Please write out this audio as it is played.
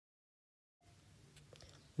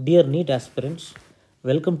Dear NEET aspirants,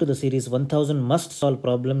 welcome to the series 1000 Must Solve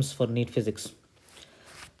Problems for NEET Physics.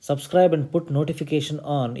 Subscribe and put notification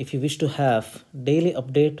on if you wish to have daily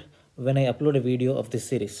update when I upload a video of this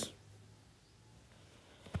series.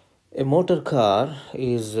 A motor car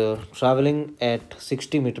is traveling at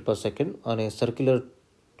 60 meters per second on a circular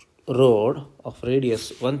road of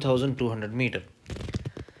radius 1200 meters.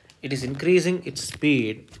 It is increasing its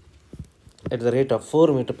speed at the rate of 4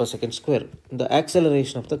 meters per second square. The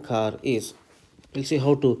acceleration of the car is, we'll see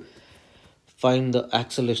how to find the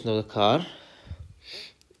acceleration of the car.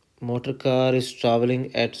 Motor car is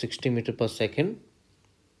traveling at 60 meters per second,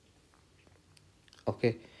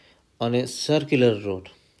 okay, on a circular road.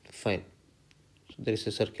 Fine. So there is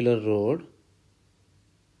a circular road.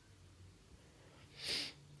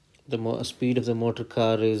 The speed of the motor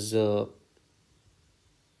car is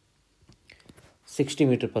 60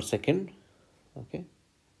 meters per second, okay,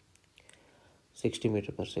 60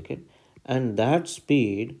 meters per second, and that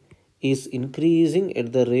speed is increasing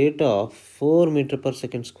at the rate of 4 meters per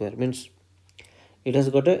second square. Means it has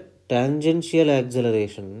got a tangential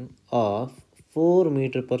acceleration of 4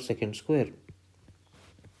 meters per second square.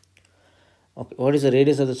 Okay, what is the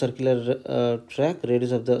radius of the circular track?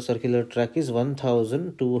 Radius of the circular track is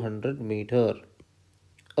 1200 meters.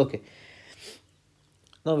 Okay.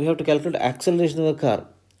 Now we have to calculate acceleration of the car.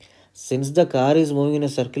 Since the car is moving in a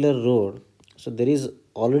circular road, so there is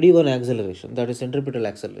already one acceleration, that is centripetal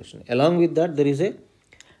acceleration. Along with that, there is a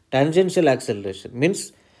tangential acceleration.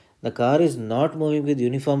 Means the car is not moving with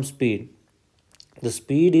uniform speed. The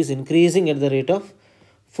speed is increasing at the rate of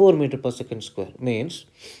 4 meters per second square. Means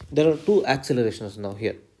there are two accelerations now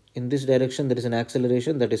here. In this direction, there is an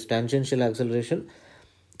acceleration, that is tangential acceleration.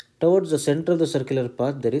 Towards the center of the circular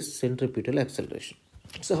path, there is centripetal acceleration.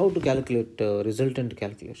 So how to calculate resultant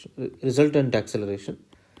acceleration?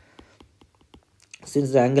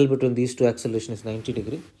 Since the angle between these two accelerations is 90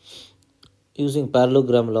 degrees, using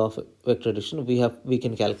parallelogram law of vector addition, we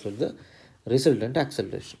can calculate the resultant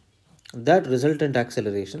acceleration. That resultant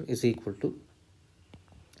acceleration is equal to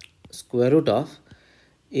square root of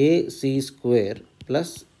AC square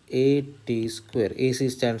plus AT square. AC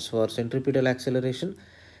stands for centripetal acceleration,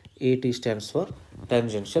 AT stands for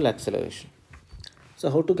tangential acceleration. So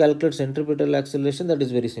how to calculate centripetal acceleration? That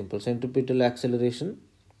is very simple. Centripetal acceleration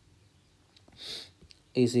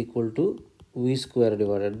is equal to V square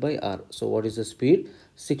divided by R. So what is the speed?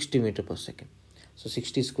 60 meters per second. So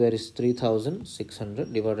 60 square is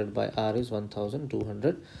 3600 divided by R is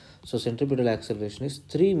 1200. So centripetal acceleration is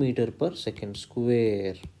 3 meters per second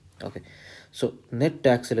square. Okay. So net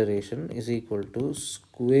acceleration is equal to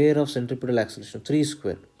square of centripetal acceleration, 3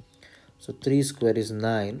 square. So 3 square is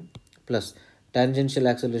 9 plus tangential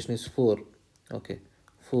acceleration is 4. Okay.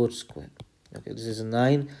 4 square. Okay. This is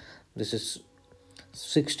 9. This is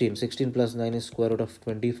 16. 16 plus 9 is square root of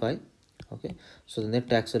 25. Okay. So the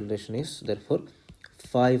net acceleration is therefore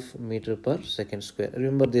 5 meters per second square.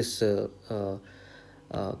 Remember this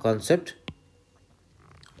concept.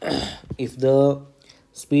 If the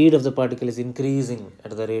speed of the particle is increasing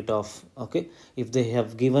at the rate of, okay, if they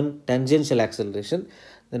have given tangential acceleration,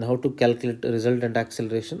 then how to calculate resultant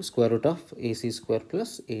acceleration? Square root of AC square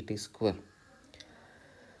plus AT square.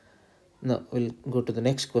 Now we'll go to the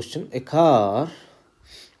next question. A car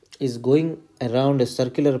is going around a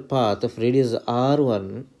circular path of radius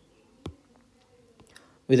R1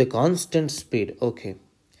 with a constant speed. Okay.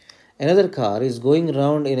 Another car is going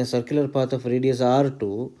around in a circular path of radius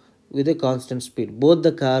R2 with a constant speed. Both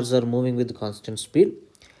the cars are moving with constant speed.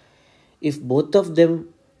 If both of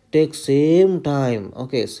them take same time,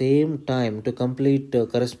 okay, same time to complete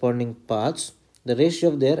corresponding paths, the ratio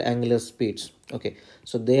of their angular speeds. Okay,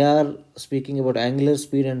 so they are speaking about angular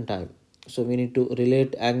speed and time. So we need to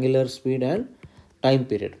relate angular speed and time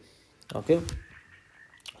period. Okay,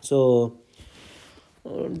 so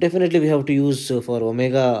definitely we have to use for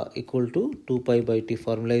omega equal to 2 pi by t.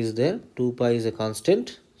 Formula is there. 2 pi is a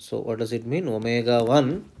constant. So what does it mean? Omega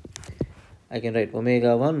 1, I can write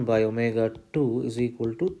omega 1 by omega 2 is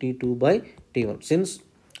equal to T2 by T1. Since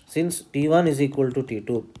T1 is equal to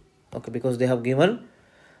T2, okay, because they have given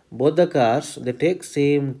both the cars, they take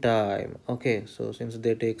same time. Okay, so since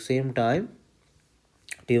they take same time,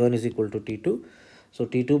 T1 is equal to T2. So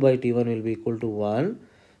T2 by T1 will be equal to 1.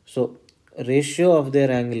 So ratio of their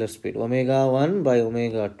angular speed, omega 1 by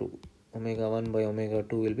omega 2. Omega 1 by omega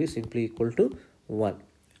 2 will be simply equal to 1.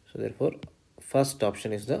 So therefore, first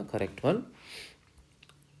option is the correct one.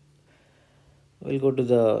 We'll go to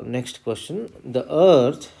the next question. The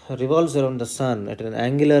earth revolves around the sun at an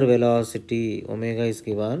angular velocity, omega is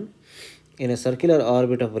given, in a circular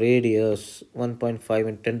orbit of radius 1.5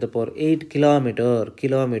 and 10 to the power 8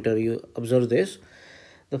 kilometer, you observe this,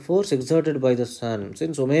 the force exerted by the sun,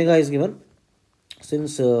 since omega is given,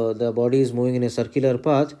 since the body is moving in a circular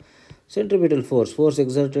path, centripetal force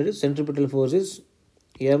exerted is, centripetal force is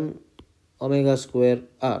m omega square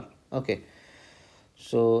r. Okay,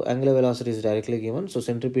 so angular velocity is directly given, so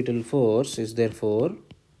centripetal force is therefore,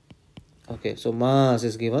 okay, so mass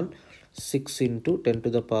is given 6 into 10 to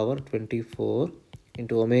the power 24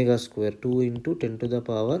 into omega square 2 into 10 to the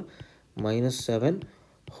power minus 7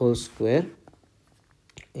 whole square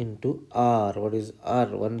into r. What is r?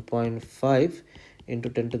 1.5 into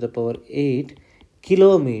 10 to the power 8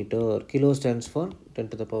 kilometer. Kilo stands for 10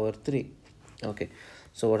 to the power 3. Okay,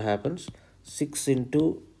 so what happens? 6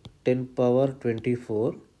 into 10 power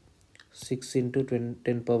 24, 6 into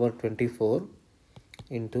 10 power 24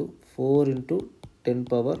 into 4 into 10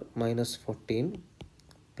 power minus 14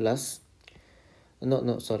 plus,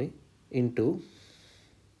 into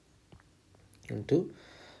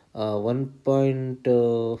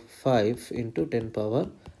 1.5 into 10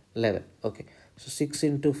 power 11. Okay, so 6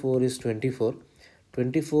 into 4 is 24.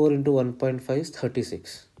 24 into 1.5 is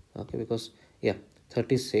 36. Okay, because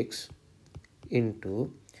 36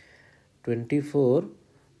 into 24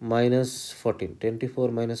 minus 14.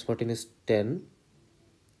 24 minus 14 is 10.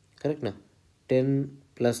 Correct now? 10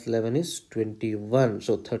 plus 11 is 21.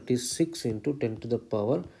 So 36 into 10 to the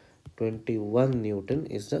power 21 Newton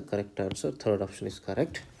is the correct answer. Third option is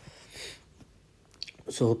correct.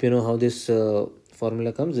 So hope you know how this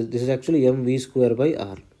formula comes. This is actually mv square by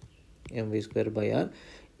r. mv square by r.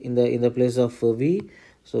 In the place of v,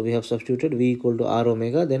 so we have substituted v equal to r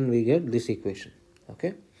omega. Then we get this equation.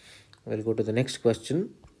 Okay. We'll go to the next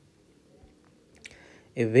question.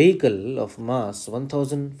 A vehicle of mass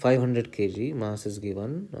 1500 kg, mass is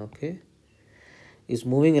given, okay, is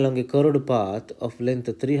moving along a curved path of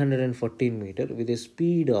length 314 meter with a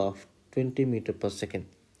speed of 20 meter per second.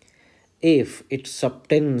 If it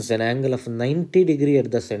subtends an angle of 90 degree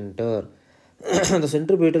at the center, the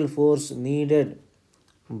centripetal force needed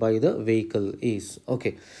by the vehicle is,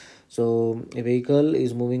 okay, so a vehicle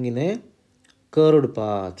is moving in a curved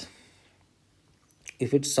path.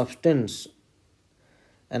 If it subtends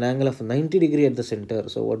an angle of 90 degree at the center,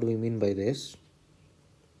 so what do we mean by this?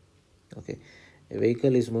 Okay, a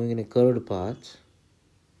vehicle is moving in a curved path.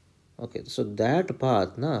 Okay, so that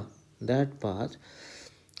path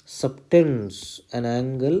subtends an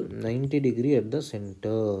angle 90 degree at the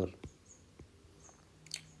center.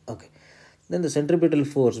 Okay, then the centripetal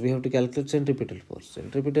force, we have to calculate centripetal force.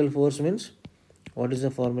 Centripetal force means, what is the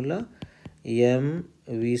formula?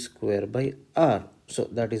 mv square by r. So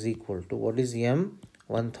that is equal to, what is m?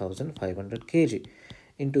 1500 kg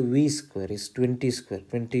into v square is 20 square.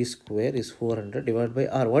 20 square is 400 divided by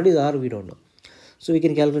r. What is r? We don't know. So we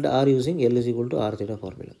can calculate r using L is equal to r theta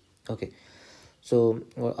formula. Okay. So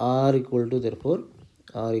r equal to, therefore,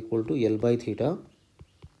 r equal to L by theta.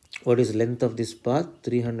 What is length of this path?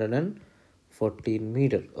 314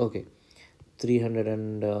 meter. Okay.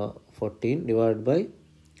 314 divided by,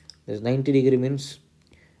 there's 90 degree means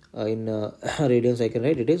in radians I can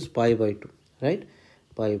write it is pi by 2. Right?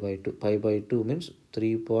 Pi by 2. Pi by 2 means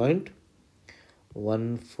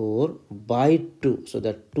 3.14 by 2. So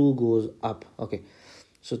that 2 goes up. Okay.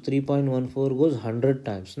 So 3.14 goes 100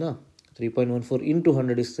 times. Now 3.14 into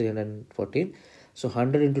 100 is 314. So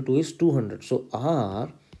 100 into 2 is 200. So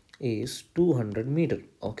R is 200 meter.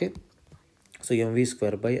 Okay. So mv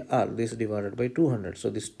square by r, this divided by 200. So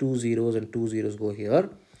these 2 zeros and 2 zeros go here.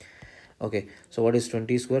 Okay. So what is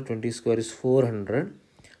 20 square? 20 square is 400.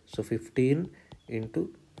 So 15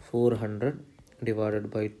 into 400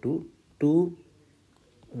 divided by 2. 2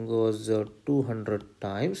 goes 200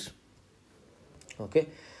 times. Okay.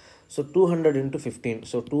 So 200 into 15.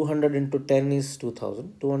 So 200 into 10 is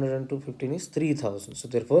 2000. 200 into 15 is 3000. So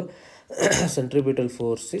therefore, centripetal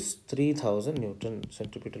force is 3000 Newton.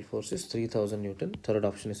 Centripetal force is 3000 Newton. Third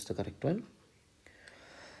option is the correct one.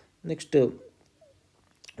 Next,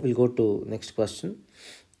 we'll go to next question.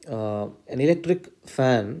 An electric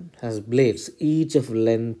fan has blades each of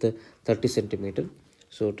length 30 centimeter.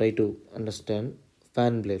 So try to understand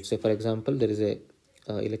fan blades. Say for example, there is a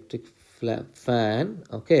electric fan,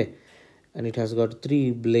 okay, and it has got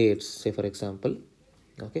 3 blades, say for example,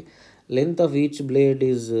 okay, length of each blade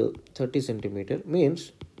is 30 centimeter,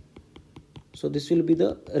 means, so this will be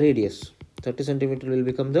the radius. 30 centimeter will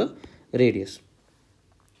become the radius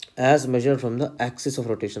as measured from the axis of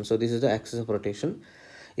rotation. So this is the axis of rotation.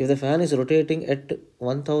 If the fan is rotating at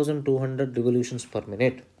 1200 revolutions per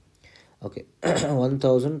minute, okay,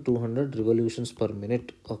 1200 revolutions per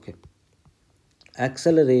minute, okay,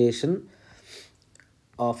 acceleration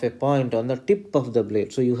of a point on the tip of the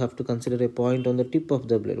blade. So you have to consider a point on the tip of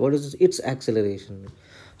the blade. What is its acceleration?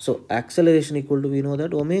 So acceleration equal to, we know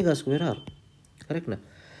that omega square r. Correct na?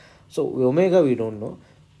 So omega we don't know,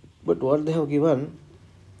 but what they have given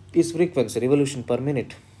is frequency, revolution per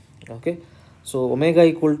minute. Okay, so omega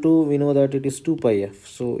equal to, we know that it is 2 pi f.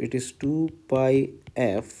 So it is 2 pi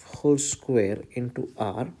f whole square into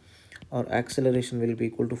r, or acceleration will be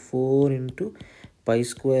equal to 4 into pi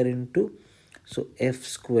square into, so f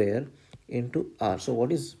square into r. So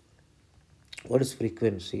what is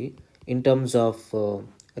frequency in terms of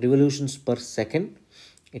revolutions per second?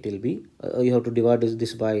 It will be, you have to divide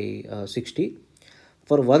this by 60.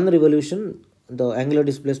 For one revolution, the angular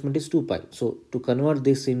displacement is 2 pi. So to convert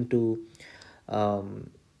this into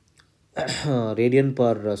radian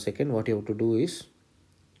per second, what you have to do is,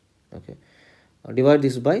 okay, divide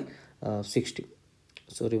this by 60.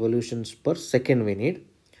 So revolutions per second we need.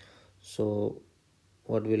 So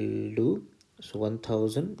what we'll do, so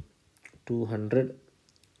 1200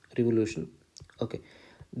 revolution, okay,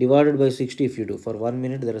 divided by 60. If you do for 1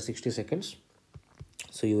 minute, there are 60 seconds,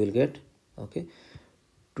 so you will get, okay,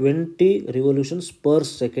 20 revolutions per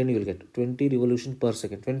second. You will get 20 revolution per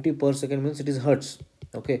second. 20 per second means it is hertz.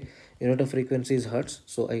 Okay, unit of frequency is hertz,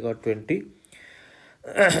 so I got 20.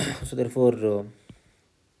 So therefore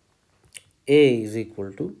A is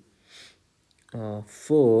equal to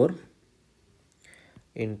 4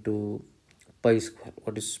 into pi square.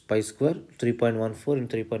 What is pi square? 3.14, and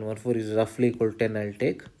 3.14 is roughly equal to 10. I'll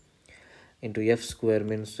take into f square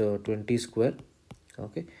means 20 square,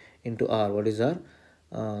 okay, into r. What is r?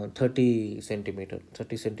 30 centimeter.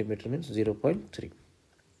 30 centimeter means 0.3.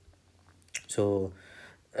 So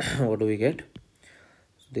what do we get?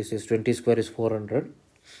 This is 20 square is 400.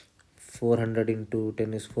 400 into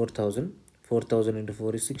 10 is 4000. 4000 into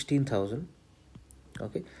 4 is 16,000.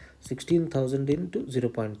 Okay, 16,000 into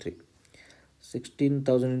 0.3.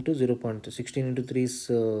 16,000 into 0.3. 16 into 3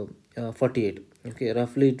 is 48. Okay,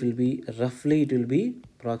 roughly it will be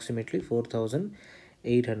approximately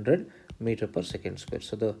 4,800 meter per second square.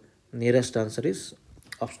 So the nearest answer is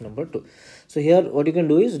option number 2. So here what you can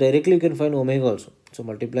do is directly you can find omega also. So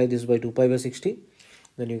multiply this by 2 pi by 60,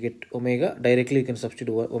 then you get omega. Directly you can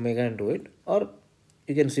substitute omega and do it, or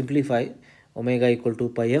you can simplify omega equal to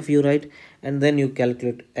pi f, you write, and then you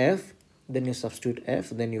calculate f, then you substitute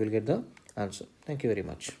f, then you will get the answer. Thank you very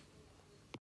much.